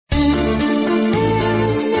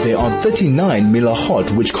There are 39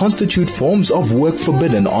 milachot which constitute forms of work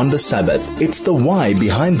forbidden on the Sabbath. It's the why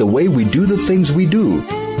behind the way we do the things we do.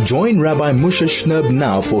 Join Rabbi Moshe Shnerb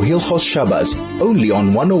now for Hilchos Shabbos, only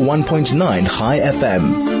on 101.9 Chai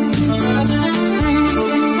FM.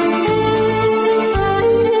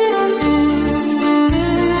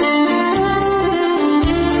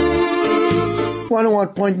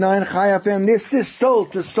 101.9 Chai FM. This is Soul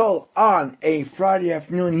to Soul on a Friday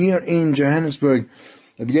afternoon here in Johannesburg.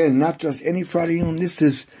 Again, not just any Friday afternoon. This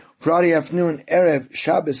is Friday afternoon, Erev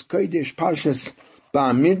Shabbos Kodesh Parshas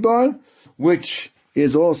Bamidbar, which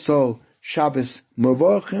is also Shabbos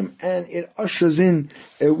Mevorchim, and it ushers in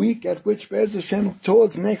a week at which, Be'ez Hashem,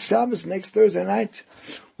 towards next Shabbos, next Thursday night,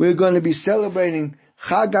 we're going to be celebrating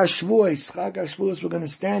Chag HaShavuos. Chag HaShavuos, we're going to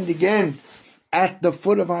stand again at the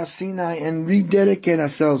foot of our Sinai and rededicate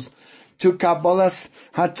ourselves to Kabbalas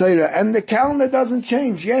HaTorah. And the calendar doesn't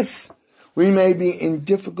change. Yes, we may be in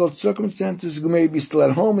difficult circumstances. We may be still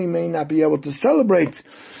at home. We may not be able to celebrate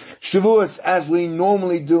Shavuos as we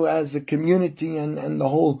normally do as a community, and the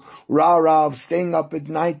whole rah-rah of staying up at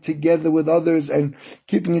night together with others and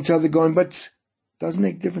keeping each other going. But it doesn't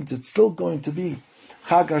make a difference. It's still going to be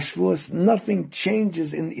Chag HaShavuos. Nothing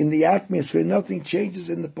changes in the atmosphere. Nothing changes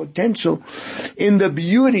in the potential, in the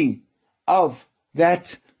beauty of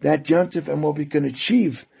that yontif and what we can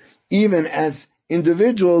achieve, even as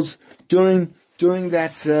individuals during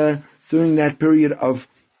that period of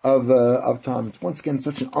time. It's once again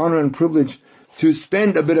such an honor and privilege to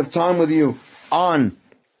spend a bit of time with you on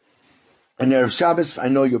an Erev Shabbos. I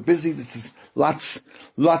know you're busy. This is lots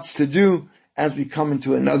to do as we come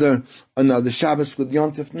into another Shabbos with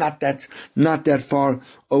Yontif, not that far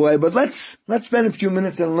away. But let's spend a few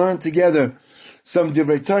minutes and learn together some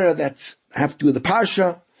Divrei Torah that have to do with the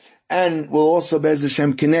Parsha, and we'll also, Be'ez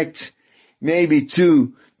Hashem, connect maybe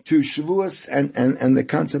to Shavuos and the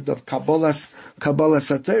concept of Kabbalas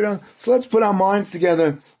HaTorah. So let's put our minds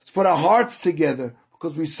together, let's put our hearts together,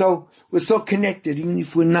 because we're so connected, even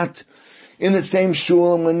if we're not in the same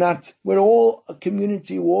shul, and we're all a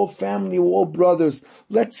community, we're all family, we're all brothers.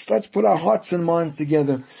 Let's put our hearts and minds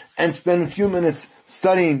together and spend a few minutes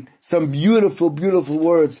studying some beautiful, beautiful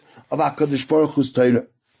words of HaKadosh Baruch Hu's Torah.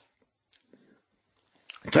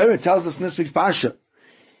 Torah tells us in this week's Parsha,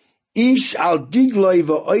 Ish al digloi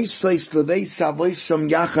v'oisois leveis avoisam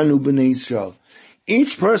yachanu b'nei Yisrael.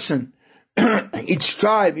 Each person, each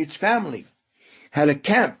tribe, each family had a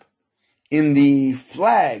camp in the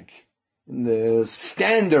flag, in the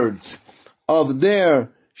standards of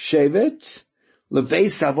their shevet,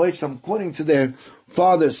 leveis avoisam, according to their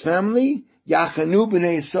father's family, yachanu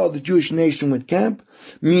b'nei Yisrael, the Jewish nation would camp,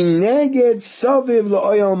 mineged soviv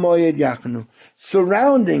la'oyal moyed yachanu,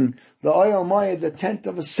 surrounding the Oyal Moed, the tent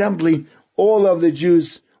of assembly, all of the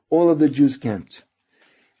Jews camped.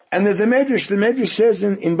 And there's a medrash. The medrash says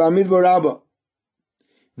in Bamidbar Rabbah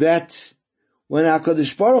that when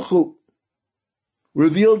HaKadosh Baruch Hu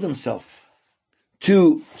revealed himself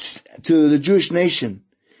to the Jewish nation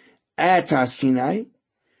at Har Sinai,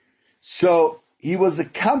 so he was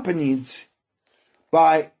accompanied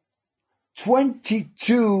by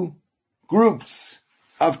 22 groups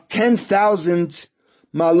of 10,000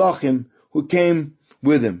 malachim who came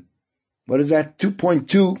with him. What is that?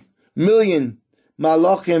 2.2 million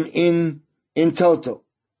malachim in total.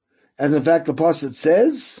 As in fact the Pasuk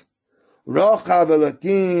says, Rochav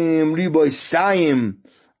Elokim Riboy Sayim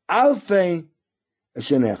Alfei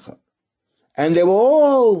Shenecha. And they were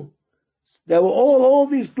all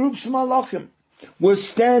these groups of malachim were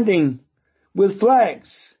standing with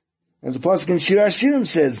flags. As the Pasuk in Shir HaShirim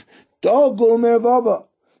says, Dogul Mervava.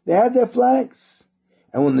 They had their flags.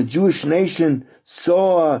 And when the Jewish nation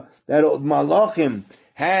saw that Malachim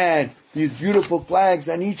had these beautiful flags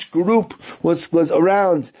and each group was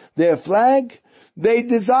around their flag, they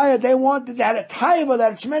wanted, they had a taiva,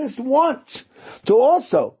 that tremendous want to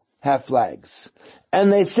also have flags.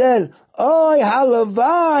 And they said, oh,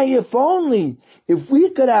 halavai, if we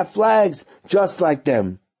could have flags just like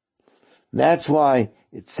them. And that's why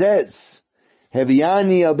it says,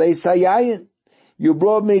 Heviani al Beis Hayayin. You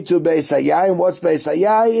brought me to Beis Hayayin. What's Beis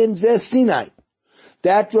Hayayin? Zeh Sinai.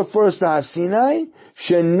 That refers to Har Sinai,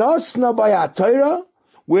 shenosna by Torah,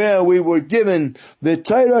 where we were given the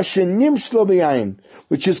Torah shenimshlo b'yayin,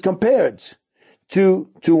 which is compared to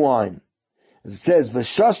wine. It says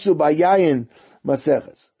v'shasu b'yayin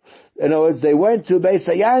maseches. In other words, they went to Beis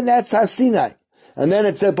Hayayin. That's Har Sinai, and then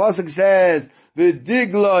it says, Pasuk says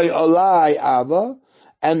v'digloi olai ava,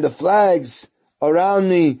 and the flags around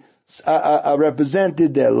me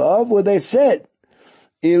represented their love, where they said,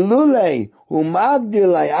 Ilule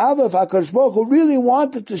umagdilai ava, if HaKadosh Baruch Hu really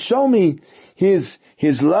wanted to show me his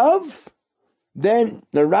love, then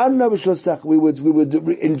the we would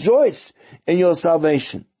rejoice in your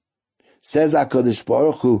salvation. Says HaKadosh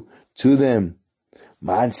Baruch Hu to them,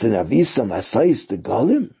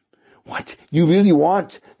 what? You really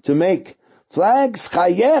want to make flags?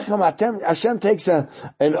 Hashem takes an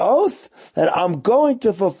oath that I'm going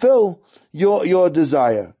to fulfill your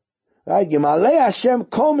desire. Right? We want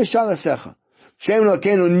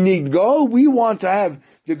to have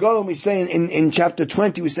the goal, we say in chapter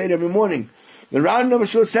 20, we say it every morning. Right?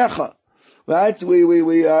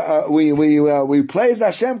 We praise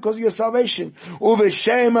Hashem because of your salvation. We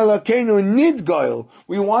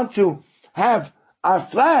want to have our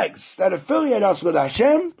flags that affiliate us with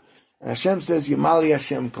Hashem. And Hashem says, Yimali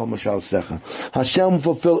Hashem kol mashal secha. Hashem will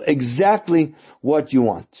fulfill exactly what you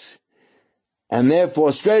want. And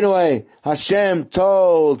therefore, straight away, Hashem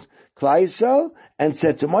told Klal Yisrael and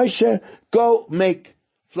said to Moshe, go make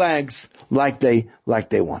flags like they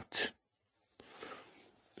want.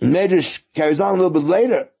 Medrash carries on a little bit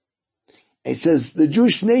later. He says the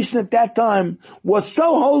Jewish nation at that time was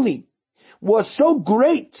so holy, was so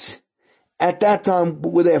great at that time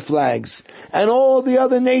with their flags. And all the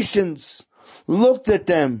other nations looked at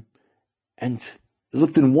them and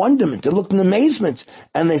looked in wonderment, they looked in amazement,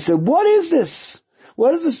 and they said, what is this?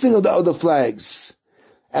 What is this thing of the flags?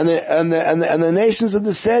 And the nations of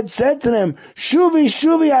the said to them,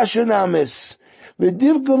 Shuvi Ashanamis. We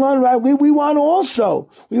want also,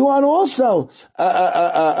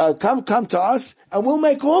 come to us, and we'll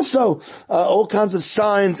make also, all kinds of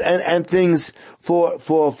signs and things for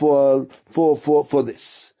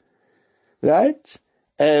this. Right?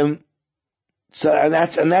 So, and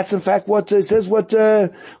that's in fact what it says, what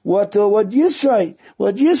Yisrael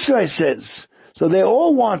says. So they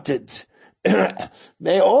all wanted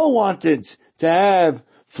to have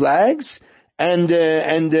flags, and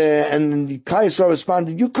Klal Yisrael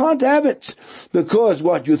responded, you can't have it. Because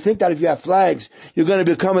what? You think that if you have flags, you're going to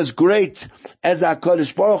become as great as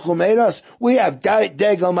HaKadosh Baruch Hu made us? We have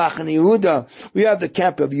Degel Machane Yehuda. We have the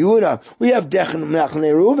camp of Yehuda. We have Degel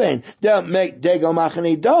Machane Reuven. Degel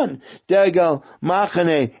Machane Dan. Degel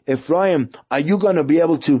Machane Ephraim. Are you going to be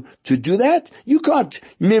able to do that? You can't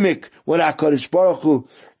mimic what HaKadosh Baruch Hu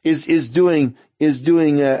is doing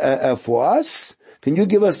for us. Can you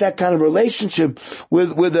give us that kind of relationship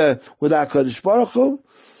with HaKadosh Baruch Hu?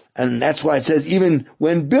 And that's why it says even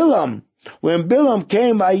when Bilam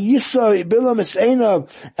came by Yisrael, Bilam Esainav,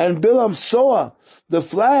 and Bilam saw the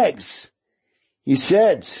flags, he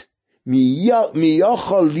said,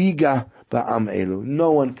 Miyochol liga ba'am elu.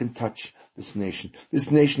 No one can touch this nation.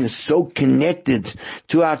 This nation is so connected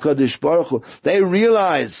to HaKadosh Baruch Hu. They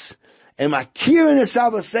realize, they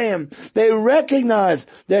recognize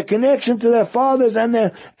their connection to their fathers and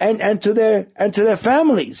to their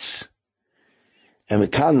families.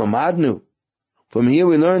 And from here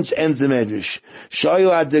we learn ends the medrash.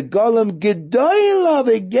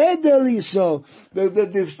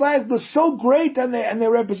 The flag was so great, and they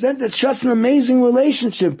represented such an amazing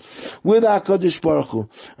relationship with HaKadosh Baruch Hu.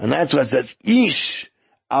 And that's why it says Ish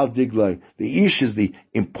al diglai. The Ish is the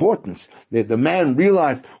importance that the man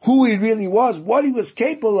realized who he really was, what he was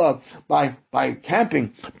capable of by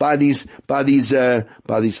camping by these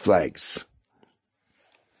flags.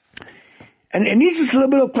 And it needs just a little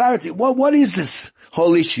bit of clarity. What is this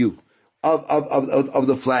whole issue of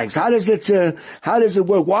the flags? How does it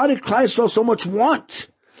work? Why did Klal Yisrael so much want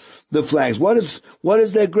the flags? What is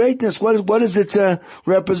their greatness? What does it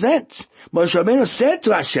represent? Moshe Rabbeinu said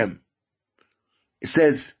to Hashem, it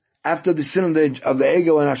says, after the sin of the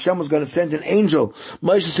ego, and Hashem was going to send an angel,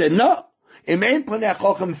 Moshe said, no,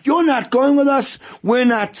 if you're not going with us, we're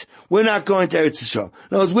not going to Eretz Yisrael.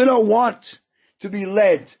 In other words, we don't want to be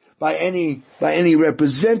led by any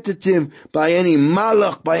representative, by any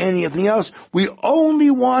malach, by anything else. We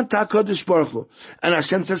only want HaKadosh Baruch Hu. And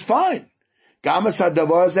Hashem says, fine. I'm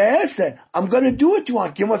going to do what you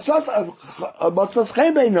want.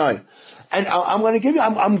 And I'm going to give you,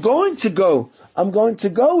 I'm going to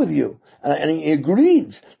go with you. And he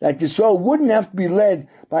agreed that Yisrael wouldn't have to be led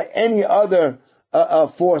by any other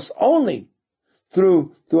force, only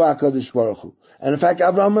through HaKadosh Baruch Hu. And in fact,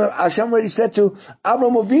 Hashem already said to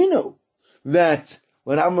Avraham Avinu that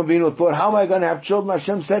when Avraham Avinu thought, how am I going to have children?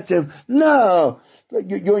 Hashem said to him, no,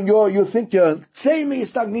 you think you're, say me,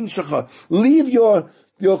 leave your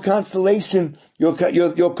constellation,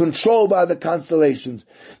 your control by the constellations.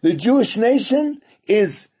 The Jewish nation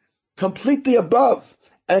is completely above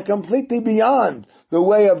and completely beyond the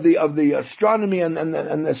way of the astronomy and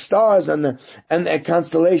the stars and the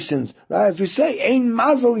constellations. Right? As we say, ein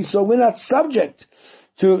mazali, so we're not subject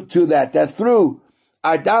to that through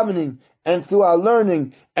our davening and through our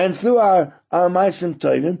learning and through our ma'asim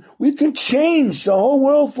tovim, we can change the whole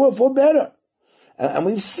world for better. And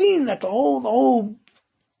we've seen that the whole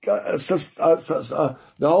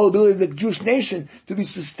ability of the Jewish nation to be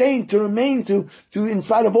sustained, to remain, to in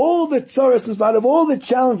spite of all the tsuras, in spite of all the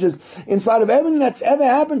challenges, in spite of everything that's ever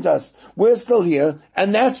happened to us, we're still here,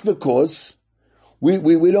 and that's because we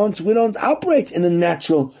don't operate in a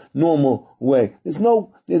natural, normal way. There's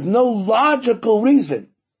no logical reason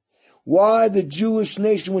why the Jewish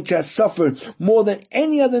nation, which has suffered more than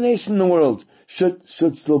any other nation in the world, should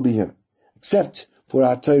still be here, except for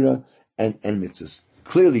our Torah and mitzvahs,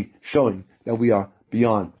 clearly showing that we are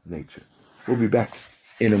beyond nature. We'll be back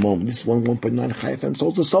in a moment. This is 101.9 Chai FM,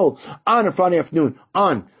 Soul to Soul, on a Friday afternoon,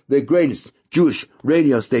 on the greatest Jewish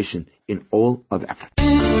radio station in all of Africa.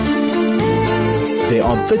 There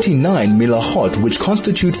are 39 milachot which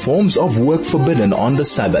constitute forms of work forbidden on the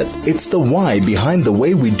Sabbath. It's the why behind the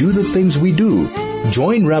way we do the things we do.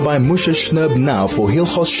 Join Rabbi Moshe Shnerb now for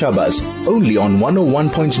Hilchos Shabbos, only on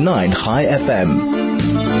 101.9 Chai FM.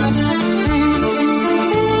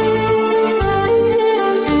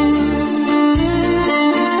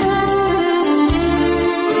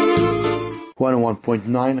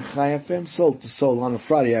 101.9 Chai FM, Soul to Soul, on a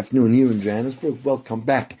Friday afternoon here in Johannesburg. Welcome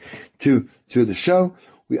back to the show.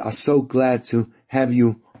 We are so glad to have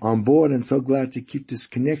you on board and so glad to keep this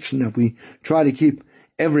connection that we try to keep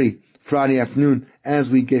every Friday afternoon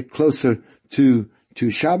as we get closer to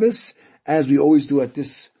Shabbos. As we always do at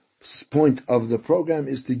this point of the program,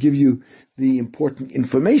 is to give you the important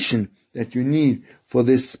information that you need for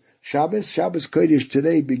this Shabbos. Shabbos Kodesh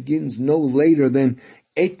today begins no later than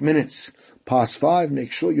 8 minutes past 5.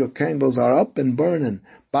 Make sure your candles are up and burning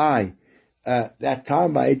by that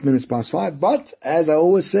time, by 8 minutes past 5. But, as I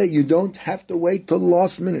always say, you don't have to wait till the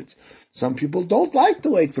last minute. Some people don't like to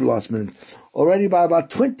wait for the last minute. Already by about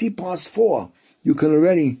 20 past 4, you can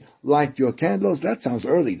already light your candles. That sounds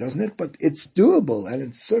early, doesn't it? But it's doable, and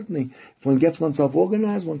it's certainly, if one gets oneself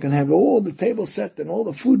organized, one can have all the table set and all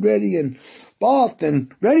the food ready and bathed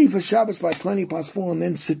and ready for Shabbos by 20 past 4, and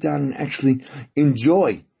then sit down and actually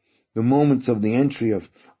enjoy the moments of the entry of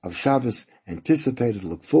Shabbos, anticipate it,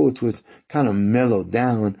 look forward to it, kind of mellow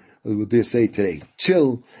down, what they say today,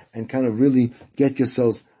 chill, and kind of really get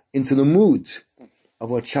yourselves into the mood of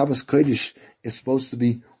what Shabbos Kodesh is supposed to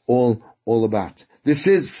be all about. This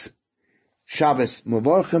is Shabbos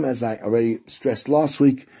Mevorchim, as I already stressed last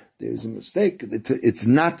week. There's a mistake. It's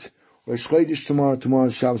not Rosh Chodesh tomorrow. Tomorrow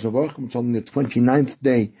is Shabbos Mevorchim. It's only the 29th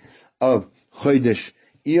day of Chodesh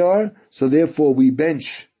Iyar. So therefore we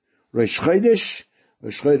bench Rosh Chodesh.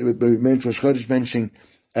 We bench Rosh Chodesh benching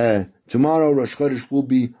tomorrow. Rosh Chodesh will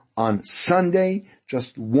be on Sunday,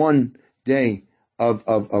 just one day of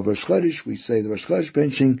Rosh Chodesh. We say the Rosh Chodesh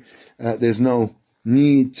benching. There's no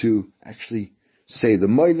need to actually say the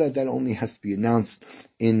Moila. That only has to be announced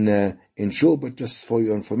in Shul, but just for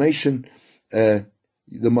your information, the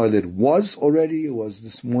Moila was already. It was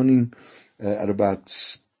this morning at about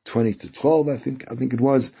 20 to 12, I think it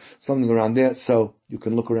was, something around there. So you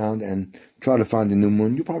can look around and try to find a new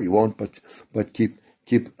moon. You probably won't, but keep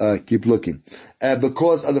looking.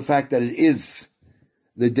 Because of the fact that it is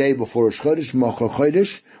the day before Rosh Chodesh, Machar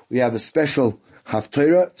Chodesh, we have a special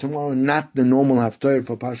Haftarah tomorrow, not the normal Haftarah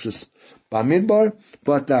for Parshas Bamidbar,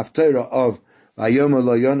 but the Haftarah of Vayom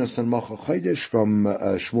Lo Yonas and Machar Chodesh from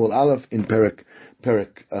Shmuel Aleph in Perek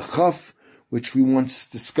Chaf, which we once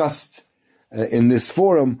discussed in this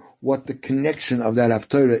forum, what the connection of that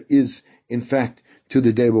Haftarah is, in fact, to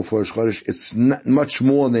the day before Rosh Chodesh. It's not much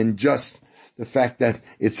more than just the fact that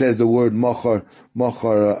it says the word Machar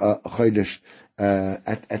Chodesh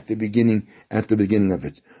at the beginning of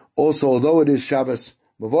it. Also, although it is Shabbos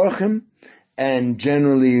Mevorchim, and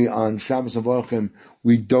generally on Shabbos Mevorchim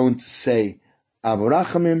we don't say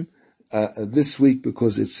Avarachamim this week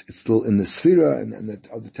because it's still in the Sphira and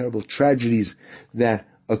the terrible tragedies that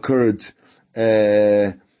occurred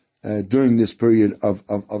during this period of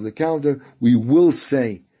the calendar. We will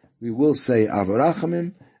say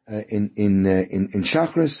Avarachamim in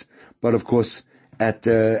Shachris, but of course at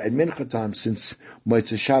Mincha time, since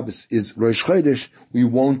Motzei Shabbos is Rosh Chodesh, we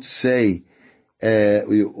won't say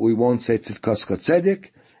Tzidkas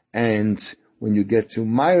Tzedek. And when you get to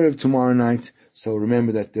Ma'ariv tomorrow night, so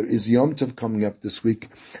remember that there is Yom Tov coming up this week,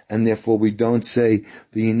 and therefore we don't say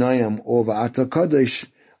V'yinayam or V'ata Kadosh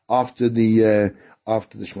after the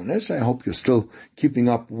Shmoneh Esrei. I hope you're still keeping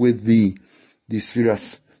up with the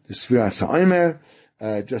Sfiras HaOmer.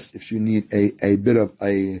 just if you need a bit of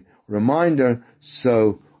a reminder.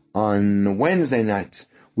 So on Wednesday night,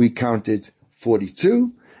 we counted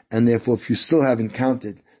 42, and therefore if you still haven't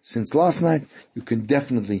counted since last night, you can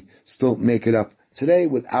definitely still make it up today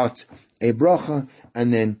without a bracha,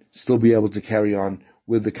 and then still be able to carry on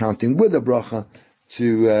with the counting with a bracha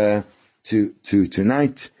to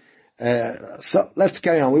tonight. So let's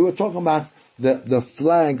carry on. We were talking about the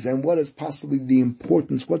flags and what is possibly the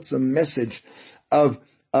importance, what's the message of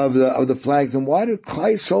the flags, and why do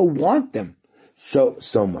Klal Yisrael want them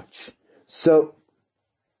so much? So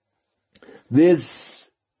there's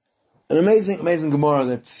an amazing Gemara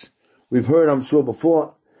that we've heard, I'm sure,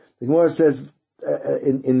 before. The Gemara says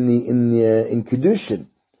in Kedushin,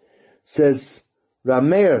 says Rav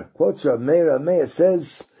Meir, quotes Rav Meir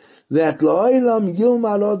says that La'olam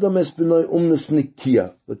yilmad adam es b'noi umnus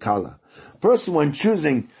nikia v'kala. Person, when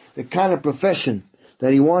choosing the kind of profession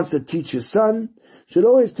that he wants to teach his son, should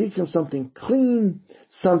always teach him something clean,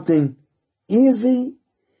 something easy.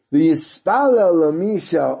 V'yispalel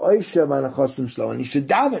l'misha oisha v'anachosim shlo. And he should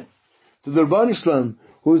daven to the Rabbi Shalom,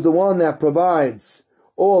 who's the one that provides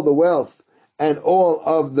all the wealth and all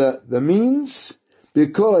of the means,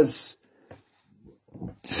 because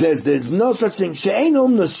it says there's no such thing. She'ein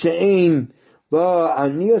umnus she'ein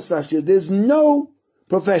ba'aniyas ashir. There's no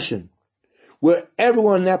profession where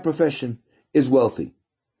everyone in that profession is wealthy.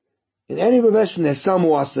 In any profession, there's some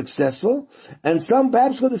who are successful, and some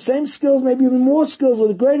perhaps with the same skills, maybe even more skills,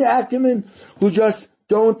 with a greater acumen, who just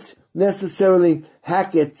don't necessarily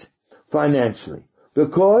hack it financially.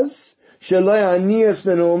 Because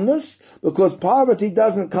because poverty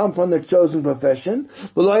doesn't come from the chosen profession,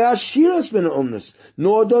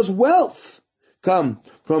 nor does wealth come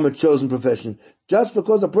from a chosen profession. Just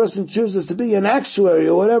because a person chooses to be an actuary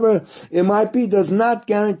or whatever it might be does not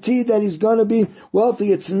guarantee that he's going to be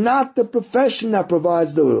wealthy. It's not the profession that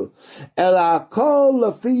provides the wealth.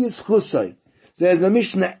 Says the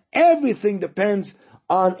Mishnah, everything depends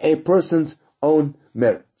on a person's own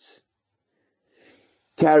merits.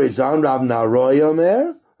 Carries on, Rav Naroi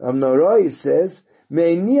Omer. Rav Naroi says,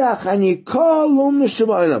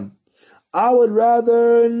 I would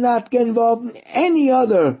rather not get involved in any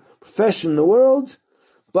other profession in the world,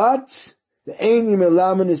 but the Eini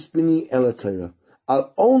Melaman Ispini Ela Torah.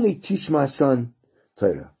 I'll only teach my son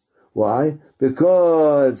Torah. Why?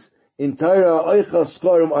 Because in Torah,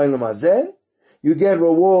 you get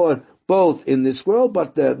reward both in this world,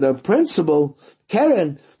 but the principle,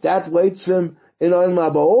 Keren, that waits him in Olam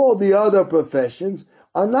Haba. All the other professions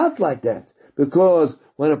are not like that. Because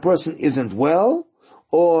when a person isn't well,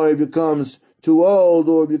 or he becomes too old,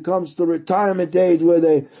 or he becomes to retirement age where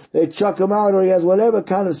they chuck him out, or he has whatever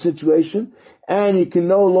kind of situation, and he can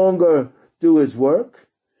no longer do his work,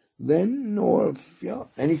 then,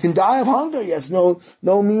 and he can die of hunger. He has no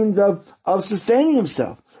means of sustaining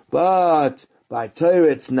himself. But by Torah,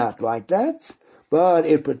 it's not like that. But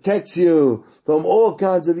it protects you from all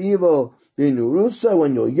kinds of evil binurusa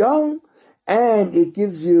when you're young, and it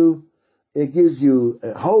gives you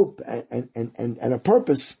a hope and a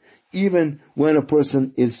purpose even when a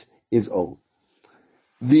person is old.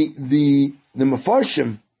 The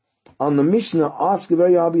Mefarshim on the Mishnah ask a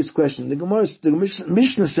very obvious question. The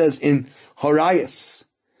Mishnah says in Horayos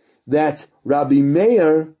that Rabbi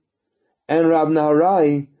Meir and Rav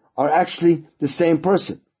Naharai are actually the same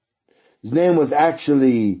person. His name was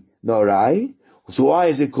actually Naharai. So why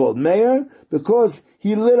is it called Meir? Because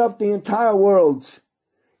he lit up the entire world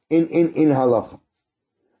in halacha.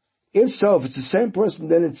 If so, if it's the same person,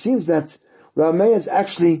 then it seems that Rav Meir is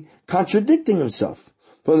actually contradicting himself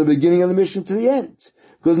from the beginning of the Mishnah to the end.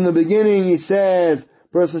 Because in the beginning he says,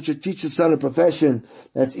 person should teach his son a profession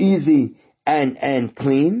that's easy and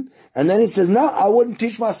clean. And then he says, no, I wouldn't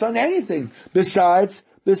teach my son anything besides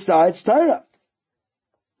Torah.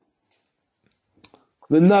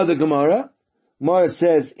 Another Gemara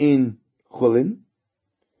says in Chulin,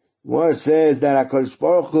 Gemara says that HaKadosh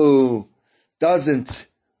Baruch Hu doesn't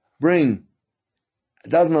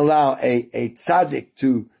allow a tzaddik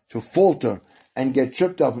to falter and get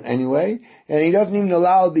tripped up in any way, and he doesn't even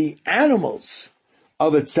allow the animals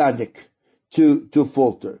of a tzaddik to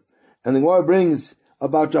falter. And the Gemara brings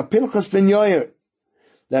about Rav Pinchas ben Yair,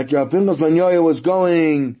 that Rav Pinchas ben Yair was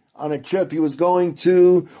going on a trip. He was going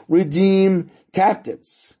to redeem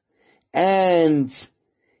captives, and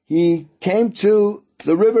he came to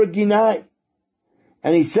the river Ginai,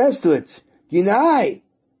 and he says to it, Ginai,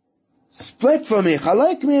 split for me,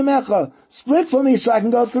 chalek mi'amecha, split for me so I can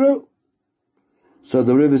go through. So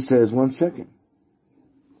the river says, 1 second.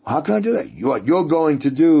 How can I do that? You're going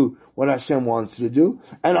to do what Hashem wants you to do,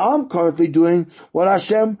 and I'm currently doing what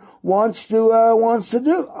Hashem wants me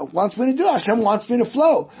to do. Hashem wants me to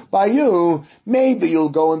flow. By you, maybe you'll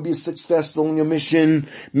go and be successful in your mission,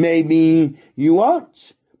 maybe you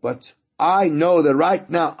won't. But I know that right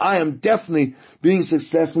now I am definitely being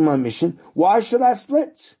successful in my mission. Why should I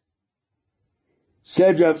split?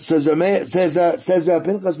 Says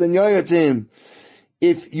Pinchas ben Yoyer to him,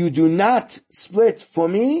 if you do not split for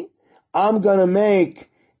me, I'm gonna make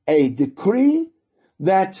a decree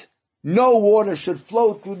that no water should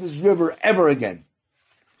flow through this river ever again.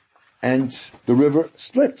 And the river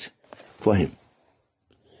split for him.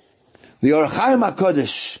 The Or Chaim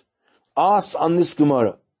HaKodesh asks on this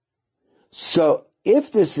Gemara, so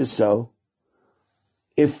if this is so,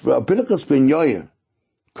 if Pinchas ben Yoyer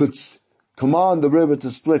could command the river to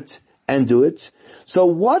split and do it, so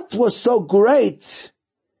what was so great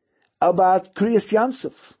about Kriyas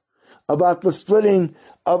Yamsuf, about the splitting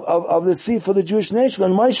of the sea for the Jewish nation,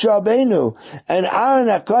 when Moshe Rabbeinu and Aaron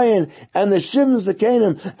HaKohen and the Shivim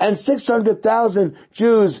Zakanim and 600,000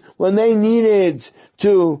 Jews, when they needed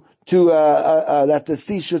to that the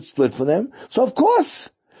sea should split for them, so of course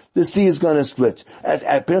the sea is going to split. As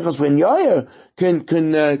Pinchas ben Yoyer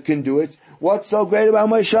can do it. What's so great about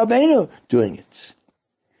Moshe Rabbeinu doing it?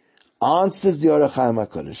 Answers the Or Chaim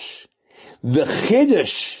HaKodesh. The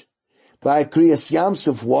Chiddush by Kriyas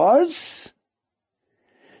Yamsuf was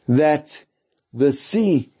that the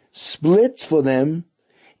sea split for them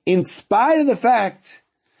in spite of the fact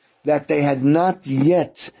that they had not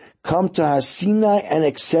yet come to Har Sinai and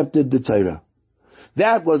accepted the Torah.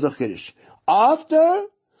 That was a Chiddush. After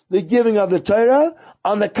the giving of the Torah,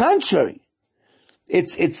 on the contrary,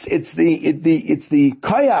 it's the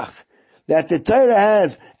koyach that the Torah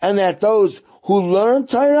has and that those who learn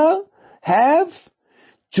Torah have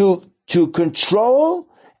to control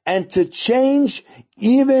and to change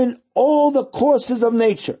even all the courses of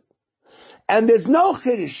nature. And there's no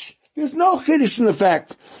chiddush in the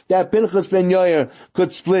fact that Pinchas ben Yoyer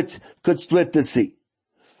could split the sea.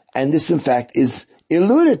 And this in fact is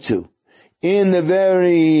alluded to in the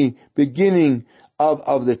very beginning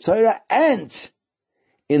of the Torah and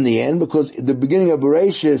in the end, because the beginning of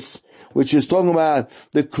Bereshis, which is talking about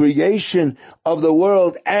the creation of the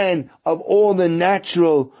world and of all the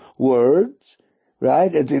natural words, right?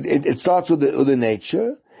 It starts with the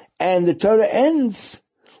nature, and the Torah ends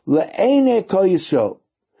Le'enei Kol Yisrael,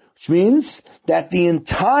 which means that the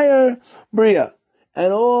entire Bria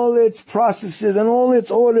and all its processes and all its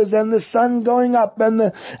orders and the sun going up and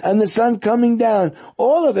the sun coming down,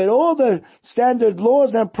 all of it, all the standard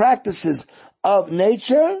laws and practices of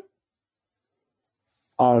nature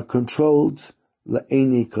are controlled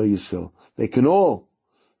Le'enei Kol Yisrael. They can all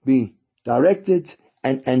be directed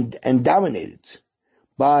and dominated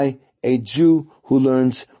by a Jew who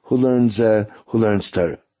learns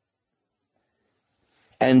Torah.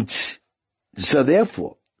 And so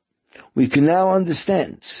therefore, we can now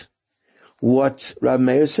understand what Rabbi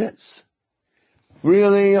Meir says.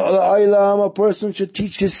 Really, a person should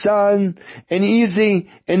teach his son an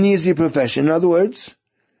easy profession. In other words,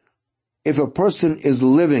 if a person is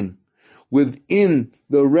living within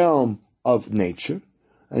the realm of nature,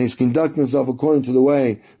 and he's conducting himself according to the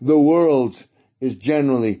way the world is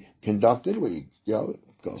generally conducted, where he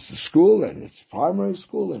goes to school, and it's primary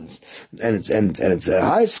school, and it's a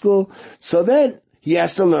high school, so then he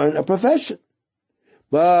has to learn a profession.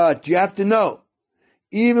 But you have to know,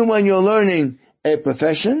 even when you're learning a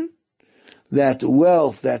profession, that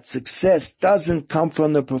wealth, that success doesn't come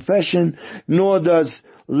from the profession, nor does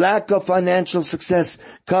lack of financial success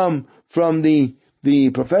come from the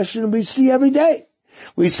profession. We see every day.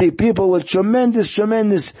 We see people with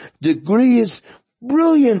tremendous degrees,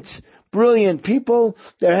 brilliant people.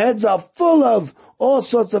 Their heads are full of all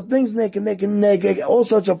sorts of things. They can make all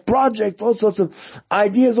sorts of projects, all sorts of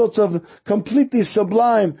ideas, all sorts of completely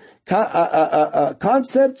sublime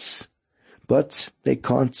concepts, but they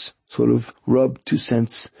can't sort of rub 2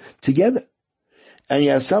 cents together. And you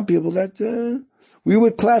have some people that we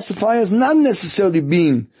would classify as not necessarily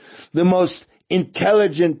being the most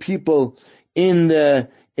intelligent people in the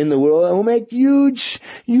world, and who make huge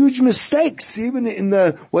mistakes, even in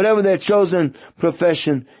whatever their chosen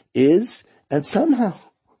profession is, and somehow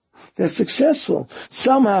they're successful.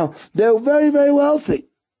 Somehow they're very, very wealthy.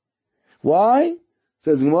 Why?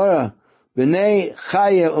 Says Gemara, B'nei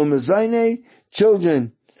Chaya U'Mezayne,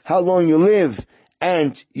 children, how long you live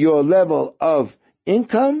and your level of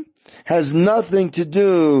income has nothing to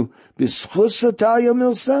do b'schus l'taya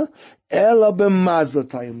milsa, ela b'maz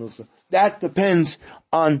l'taya milsa. That depends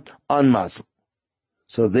on mazel.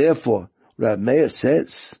 So therefore, Rab Meir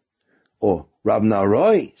says, or Rab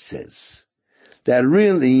Naroi says, that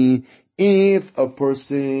really, if a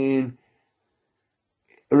person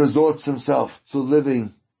resorts himself to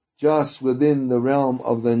living just within the realm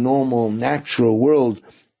of the normal, natural world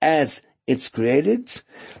as it's created,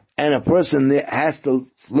 and a person has to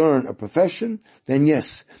learn a profession, then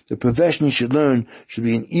yes, the profession he should learn should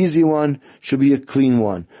be an easy one, should be a clean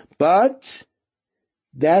one. But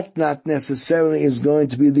that not necessarily is going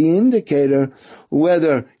to be the indicator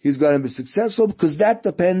whether he's going to be successful, because that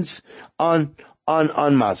depends on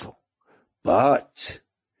mazel. But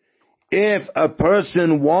if a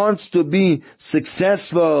person wants to be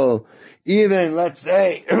successful, even, let's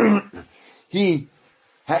say, he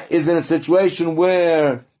is in a situation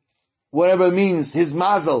where whatever it means, his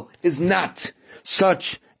mazel is not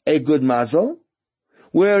such a good mazel,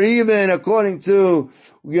 where even according to,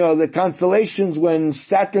 the constellations, when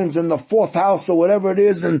Saturn's in the 4th house or whatever it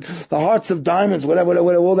is, and the hearts of diamonds, whatever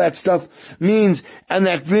all that stuff means, and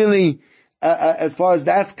that really, as far as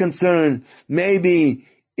that's concerned, maybe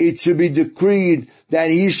it should be decreed that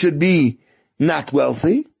he should be not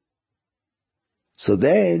wealthy. So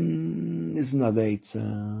then, there's another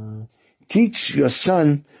eitzah. Teach your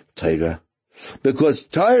son Torah. Because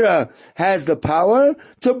Torah has the power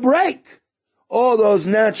to break all those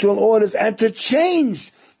natural orders and to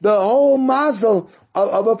change the whole mazel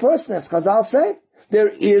of a person. As Chazal say, there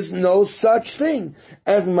is no such thing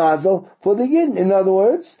as mazel for the Yidden. In other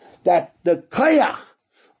words, that the koyach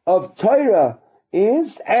of Torah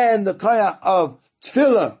is, and the koyach of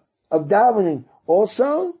tefillah, of davening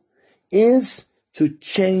also, is to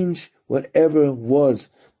change whatever was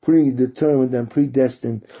predetermined and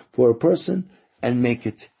predestined for a person and make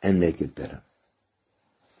it better.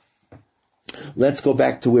 Let's go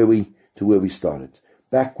back to where we started.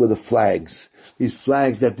 Back with the flags. These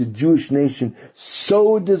flags that the Jewish nation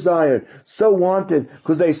so desired, so wanted,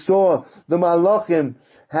 because they saw the Malachim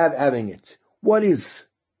having it. What does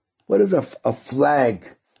a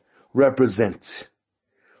flag represent?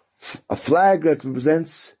 A flag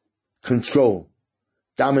represents control,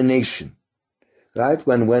 domination. Right?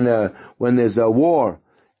 When there's a war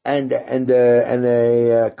and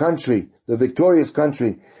a country, the victorious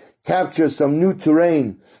country, captures some new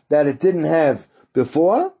terrain that it didn't have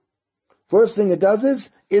before, first thing it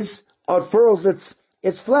does is unfurls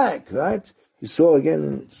its flag, right? You saw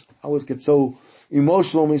again, I always get so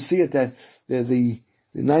emotional when we see it, that there's the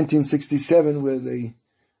 1967 where the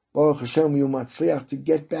Baruch Hashem Matzliach to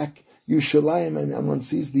get back Yerushalayim, and one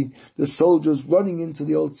sees the soldiers running into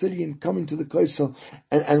the old city and coming to the Kaisel,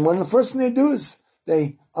 and one of the first thing they do is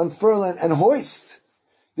they unfurl and hoist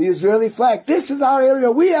the Israeli flag. This is our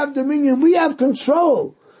area. We have dominion. We have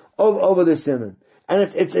control over this image. And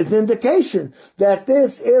it's an indication that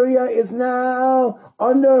this area is now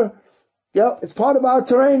under, it's part of our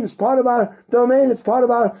terrain, it's part of our domain, it's part of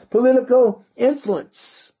our political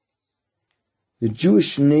influence. The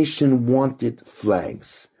Jewish nation wanted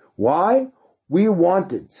flags. Why? We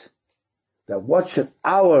wanted that what should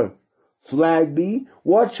our flag be?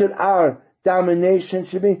 What should our domination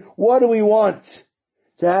should be? What do we want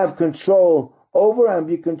to have control over and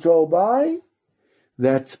be controlled by?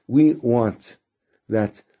 That we want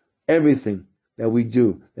that everything that we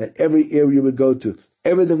do, that every area we go to,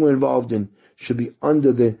 everything we're involved in should be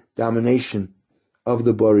under the domination of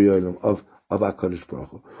the Borei Olam, of HaKadosh Baruch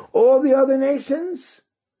Hu. All the other nations,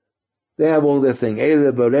 they have all their thing. They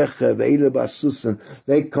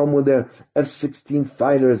come with their F-16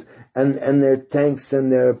 fighters and their tanks and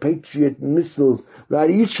their Patriot missiles, right?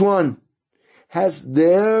 Each one has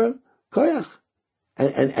their koyach.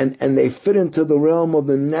 And they fit into the realm of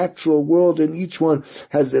the natural world, and each one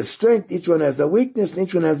has their strength, each one has their weakness, and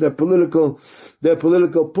each one has their political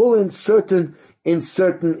pull in certain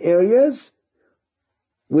areas.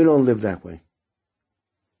 We don't live that way.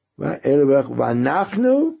 Right?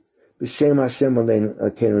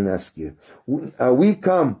 We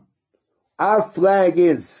come, our flag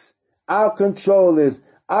is, our control is,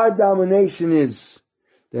 our domination is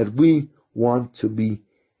that we want to be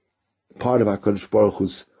part of HaKadosh Baruch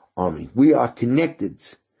Hu's army. We are connected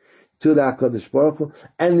to the HaKadosh Baruch Hu,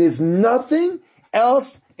 and there's nothing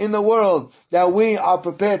else in the world that we are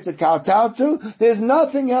prepared to kowtow to. There's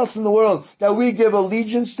nothing else in the world that we give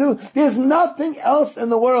allegiance to. There's nothing else in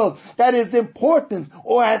the world that is important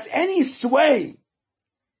or has any sway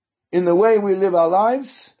in the way we live our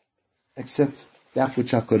lives, except that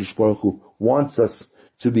which HaKadosh Baruch Hu wants us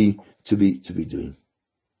to be doing.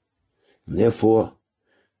 And therefore,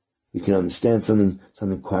 we can understand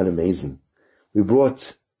something quite amazing. We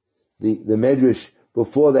brought the Medrash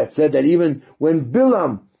before that said that even when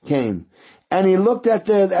Bilam came and he looked at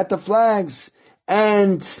the flags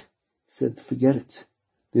and said, forget it.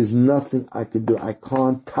 There's nothing I can do. I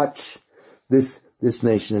can't touch this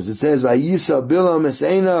nation. As it says, Vayisa Bilam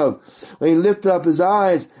Esainav, when he lifted up his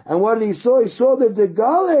eyes, and what did he saw? He saw the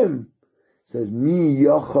Degalim. It says, Mi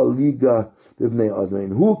Yachaliga Bibnei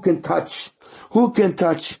Adnain. Who can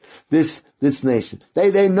touch this nation?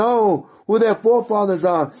 They know who their forefathers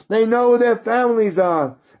are. They know who their families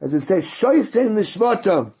are. As it says, Shoychen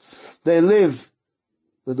Nishvatam. They live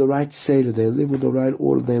with the right seder. They live with the right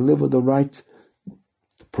order. They live with the right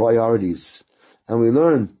priorities. And we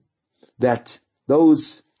learn that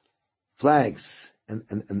those flags and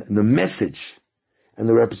the message and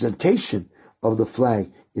the representation of the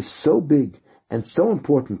flag is so big and so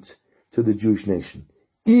important to the Jewish nation.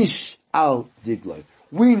 Ish al Digloi.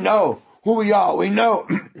 We know who we are. We know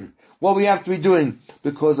what we have to be doing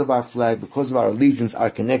because of our flag, because of our allegiance, our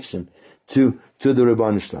connection to the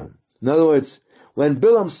Ribbon Shalom. In other words, when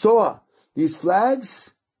Bilam saw these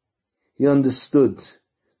flags, he understood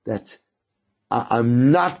that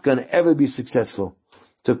I'm not going to ever be successful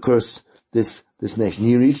to curse this nation.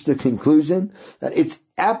 He reached the conclusion that it's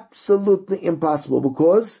absolutely impossible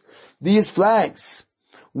because these flags,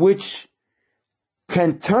 which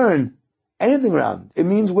can turn anything around, it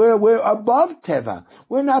means we're above Teva.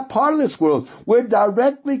 We're not part of this world. We're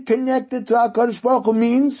directly connected to HaKadosh Baruch Hu,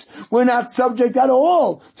 means we're not subject at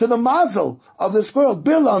all to the mazel of this world.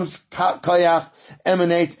 Bilam's koyach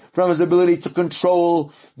emanates from his ability to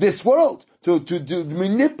control this world, to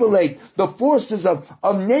manipulate the forces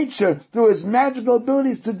of nature through his magical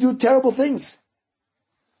abilities to do terrible things.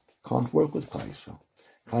 Can't work with Klal Yisrael.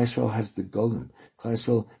 Klal Yisrael has the golem. Klal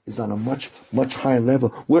Yisrael is on a much, much higher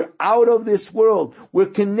level. We're out of this world. We're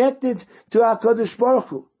connected to HaKadosh Baruch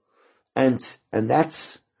Hu. And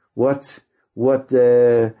that's what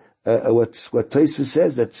Tosfos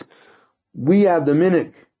says, that we have the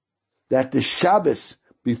minhag that the Shabbos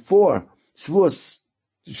before Shavuos,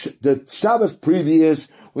 the Shabbos previous,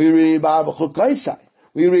 we read Ba'avachol Kaisai.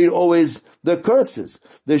 We read always the curses.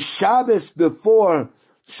 The Shabbos before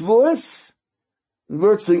Shavuos,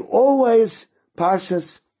 virtually always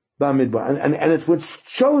Parshas Bamidbar. And it's what's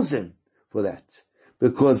chosen for that.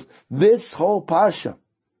 Because this whole Parsha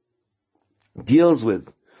deals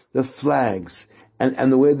with the flags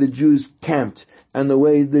and the way the Jews camped and the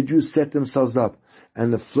way the Jews set themselves up.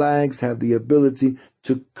 And the flags have the ability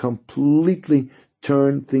to completely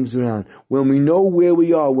turn things around. When we know where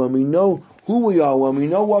we are, when we know who we are, when we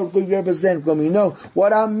know what we represent, when we know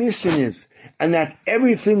what our mission is, and that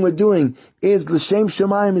everything we're doing is l'shem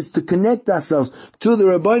shamayim, is to connect ourselves to the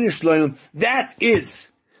Rabbi Shalom, that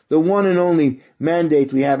is the one and only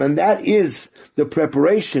mandate we have, and that is the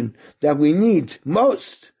preparation that we need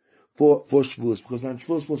most for Shavuos, because on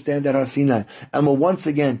Shavuos we'll stand at Har Sinai, and we'll once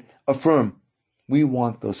again affirm we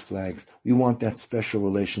want those flags. We want that special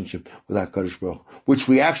relationship with HaKadosh Baruch Hu, which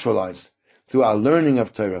we actualize through our learning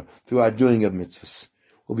of Torah, through our doing of mitzvahs.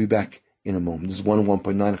 We'll be back in a moment. This is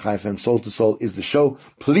 101.9 Chai FM, Soul to Soul is the show.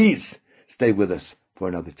 Please stay with us for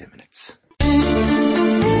another 10 minutes.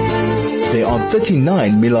 There are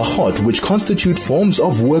 39 milachot which constitute forms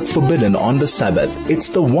of work forbidden on the Sabbath. It's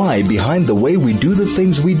the why behind the way we do the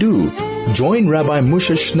things we do. Join Rabbi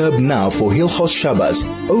Moshe Shnerb now for Hilchos Shabbos,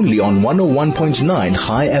 only on 101.9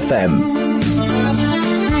 Chai FM.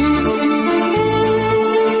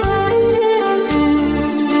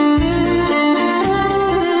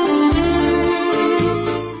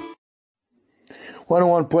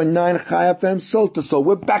 Chai FM, Soul to Soul.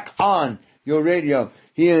 We're back on your radio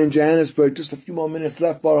here in Johannesburg. Just a few more minutes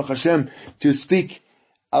left, Baruch Hashem, to speak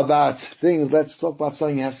about things. Let's talk about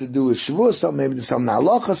something that has to do with Shavuos, some maybe some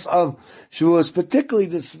halachos of Shavuos, particularly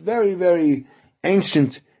this very, very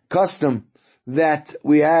ancient custom that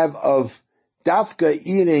we have of dafka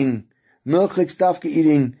eating, milchiks dafka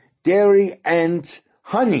eating dairy and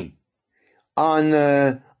honey on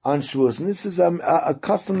Shavuos. And this is a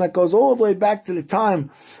custom that goes all the way back to the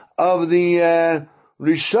time of the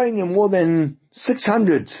Rishonim, more than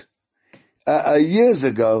 600 years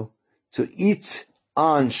ago, to eat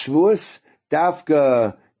on Shavuos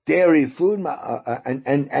dafka dairy food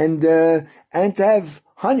and to have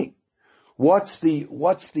honey. What's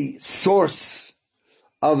the source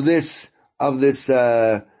of this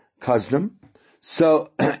custom?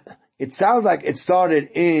 So it sounds like it started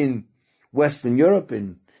in Western Europe,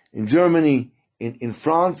 in Germany, in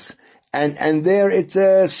France, and there it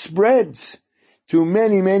spreads to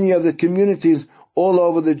many of the communities all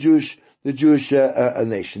over the Jewish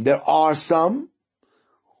nation. There are some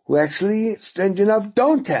who actually, strange enough,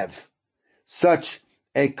 don't have such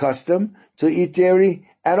a custom to eat dairy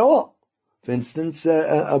at all. For instance, by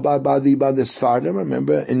the Sfardim,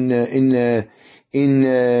 remember, in the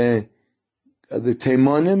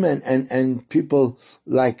Teimanim and people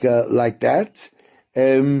like that,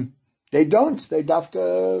 they don't. They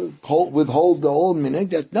withhold the old minhag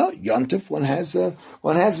that no, Yontif, one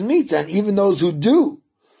has meat, and even those who do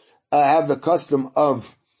have the custom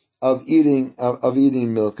of eating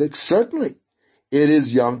milk, certainly it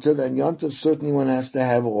is Yontif, and Yontif certainly one has to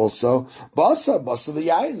have also basa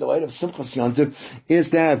v'yayin. The way of Simchas Yontif is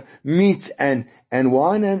to have meat and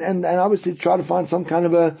wine, and obviously try to find some kind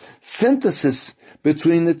of a synthesis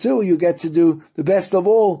between the two. You get to do the best of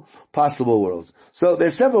all possible worlds. So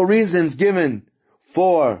there's several reasons given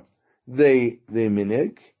for the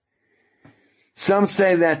minhag. Some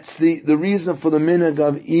say that the reason for the minhag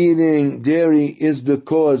of eating dairy is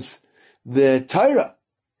because the Torah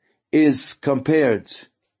is compared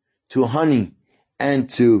to honey and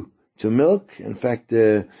to milk. In fact,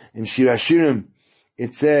 in Shir Hashirim,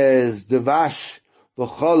 it says, Devash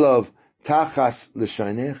v'cholav tachas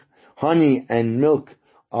l'shaynech. Honey and milk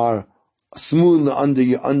are smooth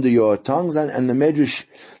under your tongues, and the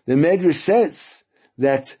Medrash says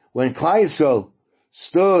that when Klal Yisrael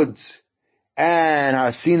stood and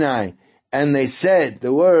Har Sinai, and they said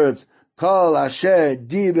the words Kol Asher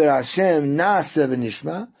Diber Hashem Na'aseh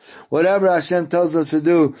V'Nishma, whatever Hashem tells us to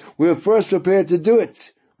do, we're first prepared to do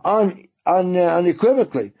it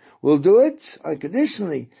unequivocally. We'll do it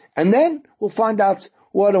unconditionally, and then we'll find out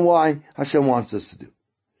what and why Hashem wants us to do.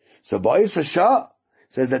 So Ba'is Hashah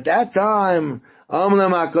says at that time,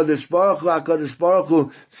 Amlam HaKadosh Baruch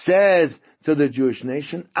Hu says to the Jewish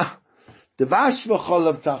nation, Devash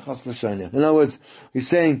v'cholav tachas l'shaynech. In other words, he's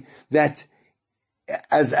saying that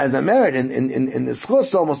as a merit in the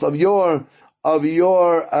schus almost of your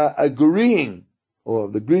agreeing, or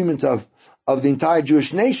the agreement of the entire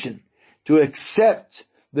Jewish nation to accept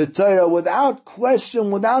the Torah without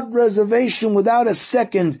question, without reservation, without a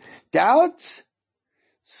second doubt.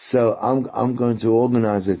 So I'm going to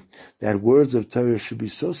organize it that words of Torah should be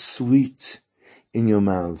so sweet in your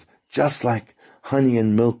mouths, just like honey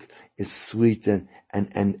and milk is sweet and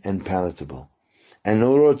palatable. And in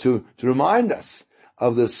order to remind us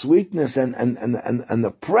of the sweetness and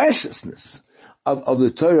the preciousness of the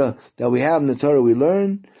Torah that we have in the Torah we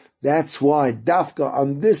learn, that's why Dafka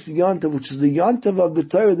on this Yontav, which is the Yontav of the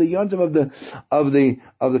Torah, the Yontav of the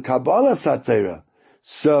Kabbalah Satira.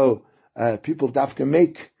 So people Dafka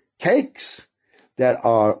make cakes that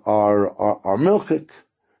are milchik,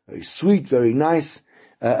 very sweet, very nice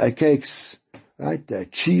cakes. Right,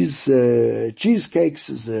 cheesecakes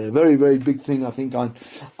is a very, very big thing, I think, on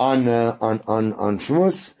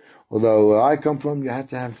Shavuos. Although I come from, you had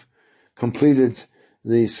to have completed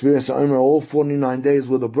the Sfiras Omer all 49 days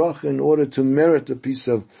with a bracha in order to merit a piece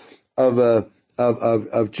of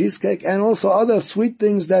cheesecake, and also other sweet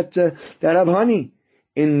things that have honey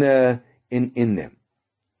in them.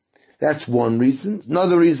 That's one reason.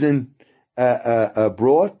 Another reason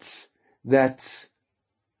brought that,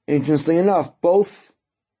 interestingly enough, both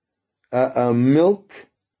milk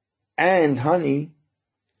and honey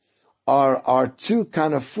are two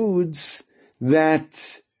kind of foods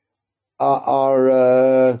that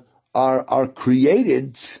are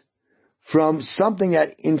created from something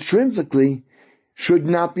that intrinsically should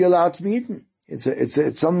not be allowed to be eaten.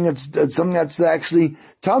 It's something that's actually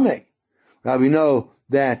tamei. Now we know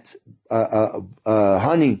that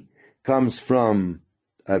honey comes from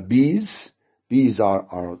bees. Bees are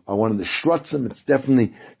one of the shrutzim. It's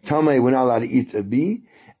definitely tamei. We're not allowed to eat a bee.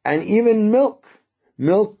 And even milk.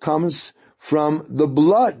 Milk comes from the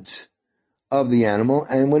blood of the animal,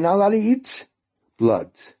 and we're not allowed to eat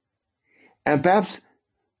blood. And perhaps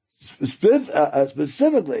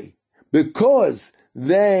specifically because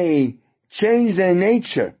they change their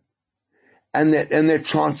nature and they're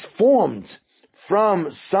transformed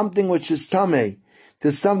from something which is tamei to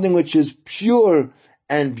something which is pure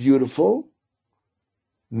and beautiful,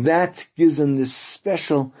 that gives them this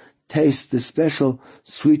special taste, this special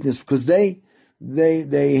sweetness, because they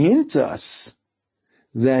hint to us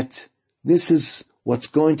that this is what's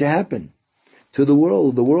going to happen to the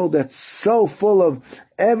world that's so full of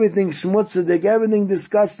everything schmutzidig, everything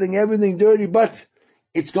disgusting, everything dirty, but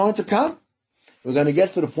it's going to come. We're going to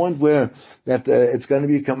get to the point where that it's going to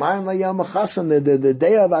be Kamayim Layam Chasam, the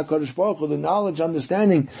day of HaKadosh Baruch Hu, the knowledge,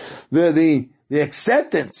 understanding, the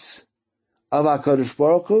acceptance of HaKadosh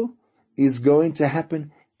Baruch Hu is going to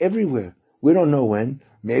happen everywhere. We don't know when.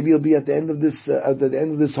 Maybe it'll be at the end of this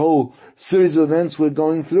whole series of events we're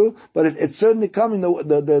going through, but it's certainly coming,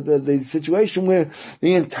 the situation where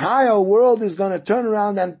the entire world is going to turn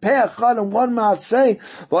around and pay echad in one mouth say,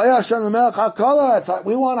 we want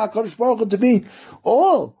HaKadosh Baruch Hu to be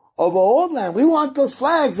all over all land. We want those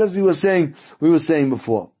flags, as we were saying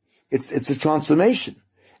before. It's a transformation.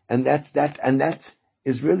 And that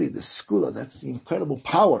is really the skula. That's the incredible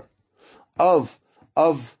power of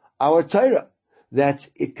our Torah. That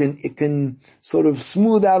it can sort of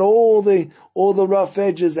smooth out all the rough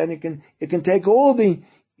edges, and it can take all the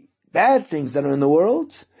bad things that are in the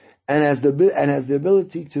world, and has the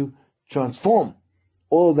ability to transform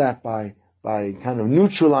all of that by kind of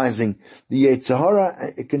neutralizing the Yetzer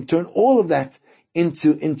Hara. It can turn all of that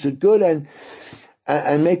into good and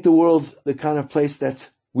make the world the kind of place that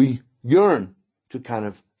we yearn to kind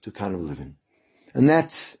of live in. And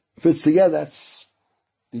that fits together. That's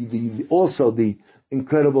also the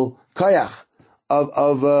incredible koyach of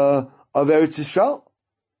Eretz Yisrael.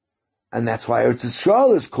 And that's why Eretz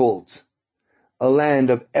Yisrael is called a land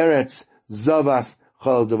of Eretz Zavas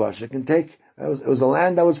Chol Davash. It was a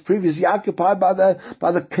land that was previously occupied by the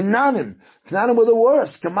Canaanim. Canaanim were the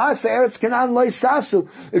worst. Kamasa Eretz Canaan Lo Sasu.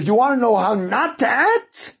 If you want to know how not to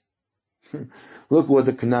act, look what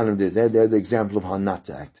the Canaanim did. They're the example of how not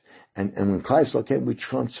to act. And when Klal Yisrael came, we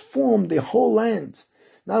transformed the whole land.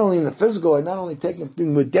 Not only in the physical, and not only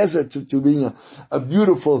being a desert to being a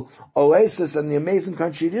beautiful oasis and the amazing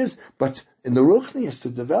country it is, but in the ruchnius, to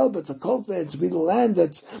develop it, to cultivate it, to be the land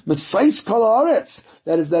that's Mesais Kol Haaretz,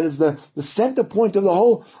 that is the center point of the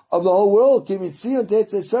whole world,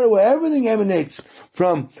 where everything emanates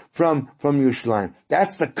from Yerushalayim.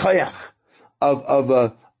 That's the koyach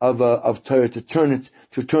of Torah, to turn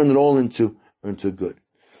it all into good.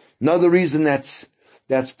 Another reason that's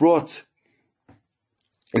brought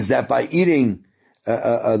is that by eating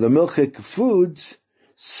the milchik foods,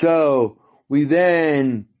 so we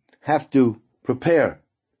then have to prepare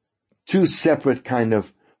two separate kind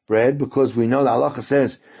of bread, because we know the halacha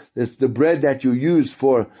says that the bread that you use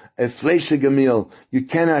for a fleishig meal, you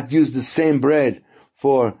cannot use the same bread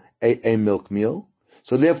for a milk meal.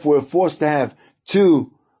 So therefore we're forced to have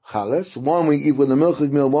two chalas. One we eat with the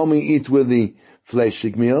milchik meal, one we eat with the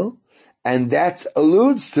fleishig meal. And that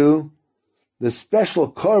alludes to the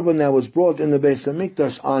special korban that was brought in the Beis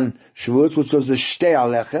Hamikdash on Shavuos, which was the shtei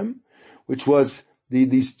alechem, which was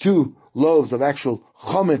these two loaves of actual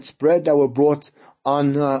chometz bread that were brought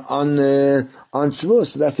on Shavuos.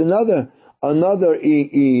 So that's another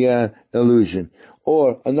illusion.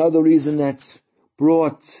 Or another reason that's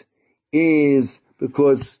brought is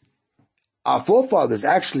because our forefathers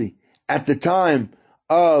actually, at the time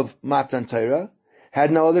of Matan Torah,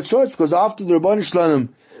 had no other choice, because after the Rabbi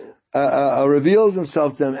Shalom revealed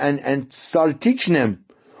himself to them and started teaching them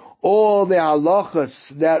all the halachas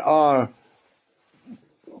that are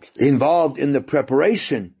involved in the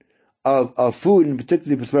preparation of food, and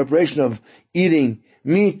particularly the preparation of eating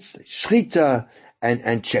meats, shchita,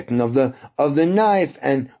 and checking of the knife,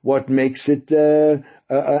 and what makes it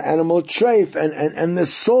animal treif, and the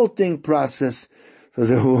salting process. So I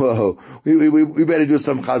said, whoa, we better do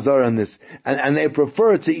some chazar on this. And they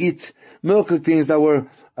prefer to eat milk things that were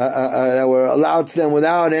allowed to them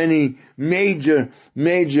without any major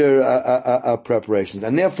preparations.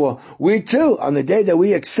 And therefore, we too, on the day that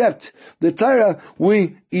we accept the Torah,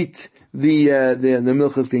 we eat the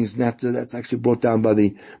milk things. That's actually brought down by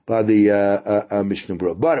the Mishnah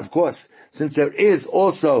Berurah. But of course, since there is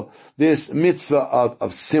also this mitzvah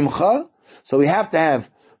of simcha, so we have to have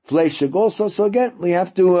fleishig also. So again, we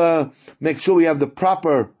have to make sure we have the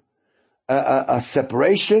proper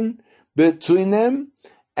separation between them,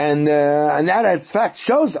 and that in fact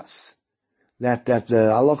shows us that the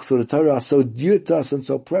halachos of the Torah are so dear to us and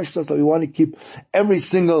so precious that we want to keep every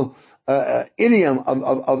single idiom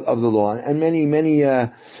of the law. And many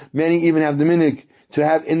even have the minhag to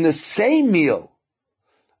have in the same meal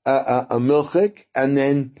a milchik and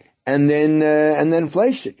then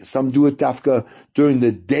fleishik. Some do it dafka during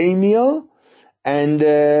the day meal, and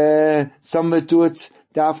some do it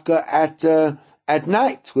dafka at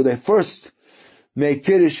night, where they first make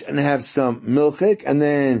kiddush and have some milchik, and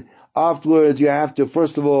then afterwards you have to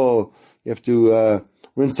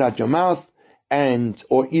rinse out your mouth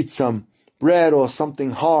or eat some bread or something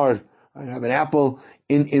hard. Have an apple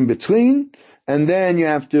in between, and then you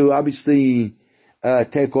have to obviously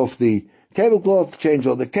take off the tablecloth, change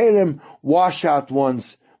all the kelim, wash out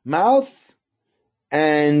one's mouth,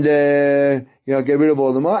 and get rid of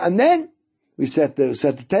all the mud, and then we set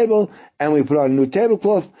the table, and we put on a new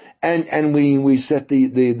tablecloth, and we set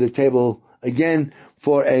the table again,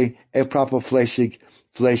 for a proper fleshig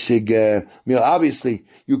meal. Obviously,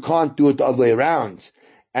 you can't do it the other way around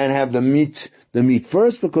and have the meat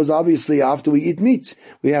first, because obviously after we eat meat,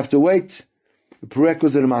 we have to wait the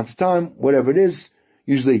prerequisite amount of time, whatever it is,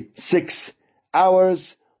 usually 6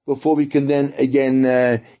 hours, before we can then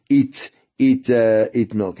again eat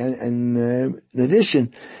milk. And in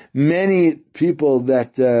addition, many people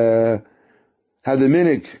that have the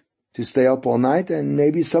minhag to stay up all night, and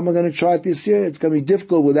maybe some are going to try it this year. It's going to be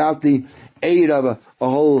difficult without the aid of a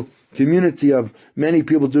whole community of many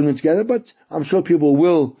people doing it together, but I'm sure people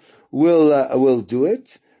will do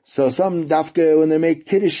it. So some dafka, when they make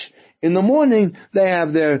kiddush in the morning, they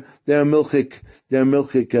have their milchik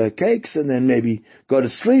cakes, and then maybe go to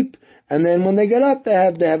sleep, and then when they get up, they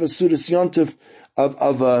have a sudas yontif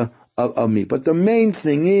of meat. But the main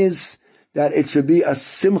thing is that it should be a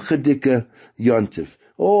simchadika yontif.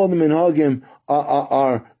 All the minhagim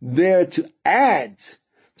are there to add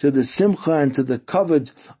to the simcha and to the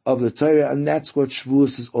covered of the Torah, and that's what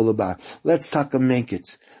Shavuos is all about. Let's make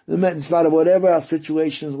it. In spite of whatever our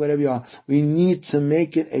situations, whatever you are, we need to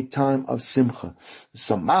make it a time of simcha,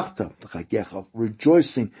 samachta, of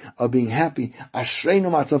rejoicing, of being happy.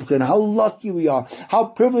 Ashreinu matzavchen, how lucky we are, how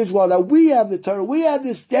privileged we are that we have the Torah, we have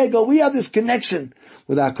this degel, we have this connection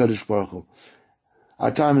with our Kadosh Baruch Hu.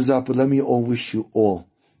 Our time is up, but let me all wish you all.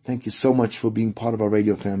 Thank you so much for being part of our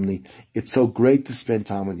radio family. It's so great to spend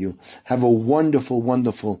time with you. Have a wonderful,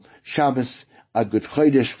 wonderful Shabbos, a good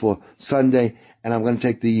Chodesh for Sunday, and I'm going to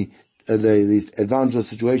take the advantage of the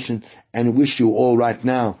situation and wish you all right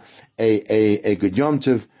now a good Yom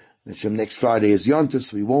Tov. Next Friday is Yom Tov,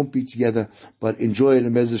 so we won't be together, but enjoy it,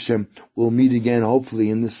 and Bez Hashem, we'll meet again, hopefully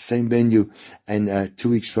in this same venue, and 2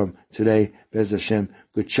 weeks from today, Bez Hashem.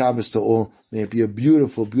 Good Shabbos to all. May it be a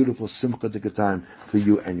beautiful, beautiful Simcha time for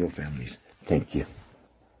you and your families. Thank you.